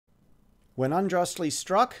When unjustly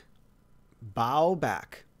struck, bow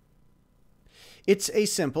back. It's a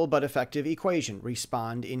simple but effective equation.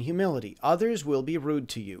 Respond in humility. Others will be rude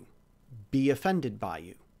to you, be offended by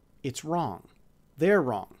you. It's wrong. They're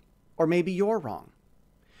wrong. Or maybe you're wrong.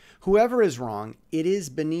 Whoever is wrong, it is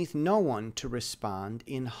beneath no one to respond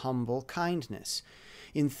in humble kindness.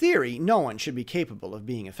 In theory, no one should be capable of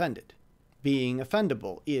being offended. Being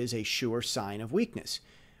offendable is a sure sign of weakness.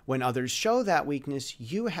 When others show that weakness,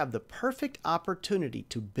 you have the perfect opportunity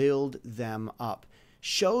to build them up.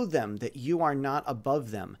 Show them that you are not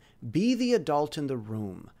above them. Be the adult in the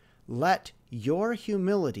room. Let your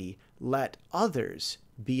humility let others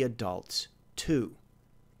be adults too.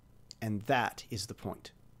 And that is the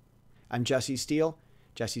point. I'm Jesse Steele,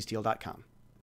 jessesteele.com.